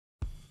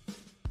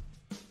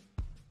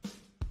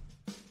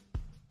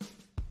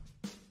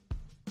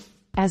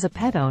As a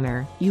pet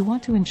owner, you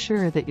want to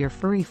ensure that your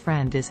furry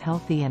friend is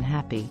healthy and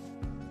happy.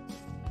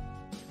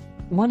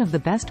 One of the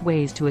best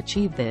ways to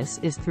achieve this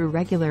is through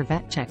regular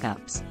vet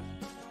checkups.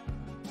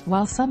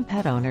 While some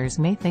pet owners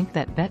may think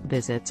that vet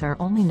visits are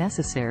only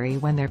necessary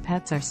when their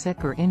pets are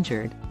sick or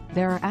injured,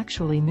 there are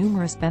actually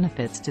numerous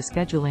benefits to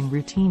scheduling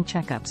routine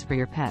checkups for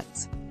your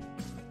pets.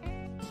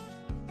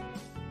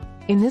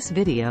 In this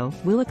video,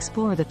 we'll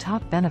explore the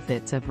top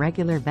benefits of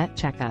regular vet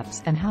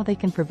checkups and how they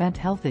can prevent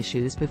health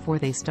issues before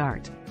they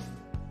start.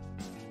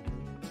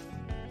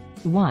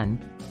 1.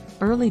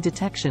 Early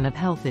detection of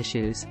health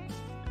issues.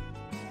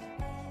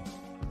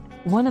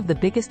 One of the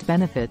biggest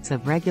benefits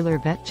of regular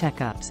vet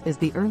checkups is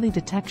the early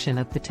detection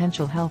of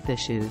potential health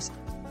issues.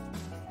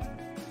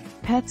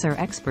 Pets are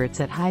experts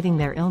at hiding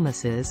their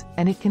illnesses,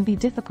 and it can be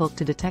difficult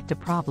to detect a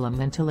problem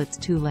until it's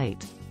too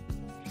late.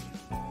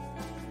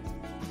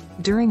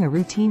 During a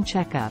routine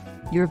checkup,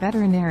 your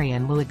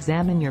veterinarian will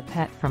examine your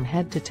pet from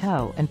head to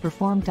toe and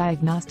perform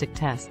diagnostic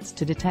tests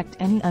to detect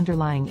any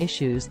underlying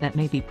issues that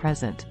may be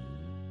present.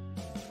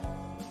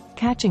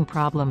 Catching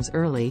problems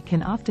early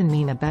can often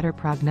mean a better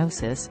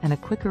prognosis and a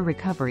quicker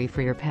recovery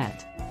for your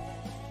pet.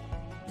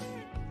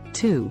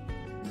 2.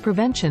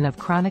 Prevention of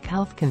chronic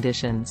health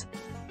conditions.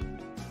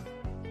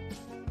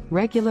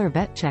 Regular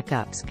vet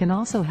checkups can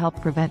also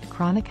help prevent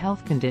chronic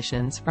health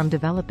conditions from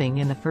developing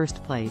in the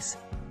first place.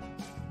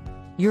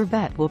 Your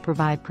vet will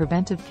provide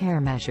preventive care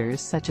measures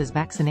such as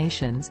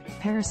vaccinations,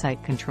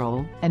 parasite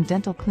control, and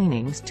dental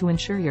cleanings to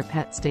ensure your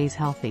pet stays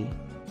healthy.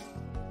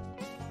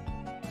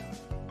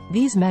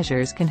 These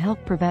measures can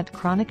help prevent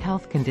chronic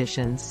health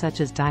conditions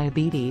such as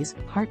diabetes,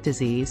 heart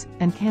disease,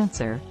 and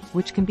cancer,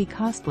 which can be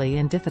costly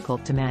and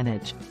difficult to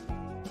manage.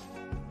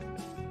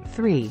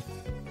 3.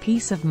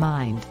 Peace of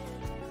mind.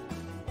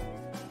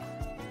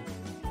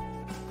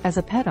 As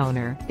a pet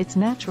owner, it's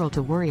natural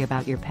to worry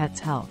about your pet's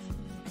health.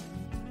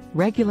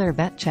 Regular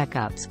vet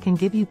checkups can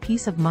give you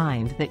peace of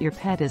mind that your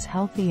pet is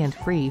healthy and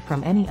free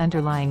from any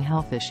underlying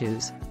health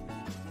issues.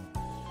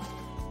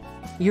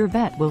 Your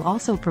vet will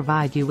also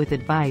provide you with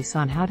advice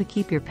on how to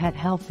keep your pet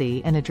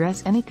healthy and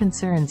address any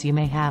concerns you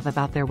may have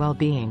about their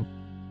well-being.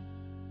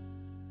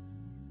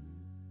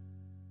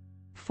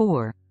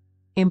 4.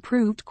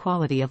 Improved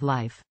quality of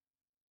life.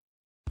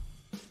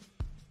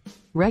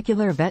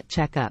 Regular vet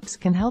checkups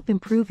can help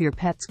improve your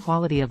pet's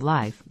quality of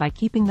life by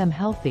keeping them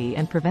healthy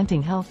and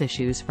preventing health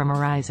issues from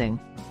arising.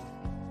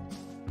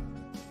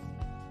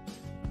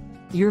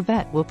 Your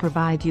vet will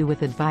provide you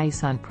with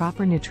advice on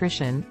proper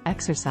nutrition,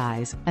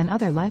 exercise, and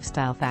other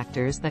lifestyle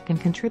factors that can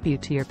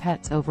contribute to your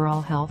pet's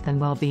overall health and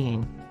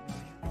well-being.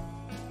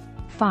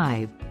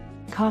 5.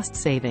 Cost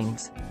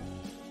savings.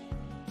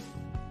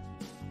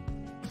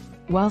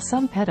 While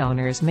some pet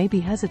owners may be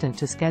hesitant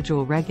to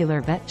schedule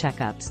regular vet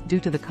checkups due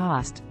to the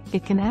cost,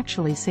 it can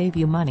actually save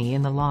you money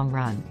in the long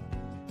run.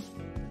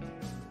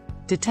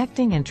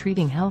 Detecting and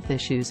treating health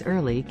issues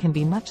early can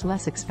be much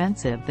less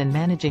expensive than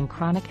managing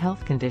chronic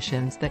health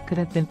conditions that could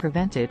have been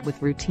prevented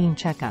with routine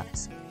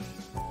checkups.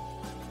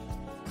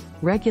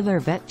 Regular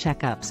vet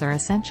checkups are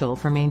essential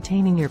for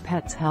maintaining your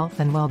pet's health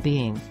and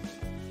well-being.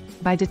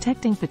 By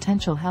detecting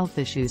potential health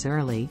issues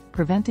early,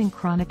 preventing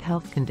chronic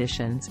health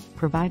conditions,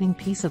 providing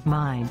peace of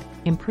mind,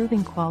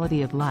 improving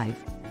quality of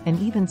life, and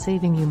even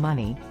saving you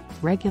money,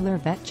 regular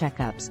vet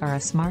checkups are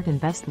a smart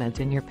investment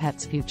in your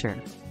pet's future.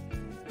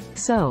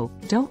 So,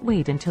 don't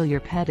wait until your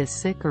pet is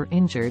sick or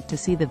injured to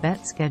see the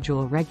vet.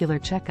 Schedule regular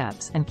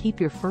checkups and keep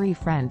your furry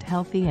friend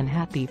healthy and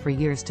happy for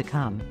years to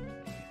come.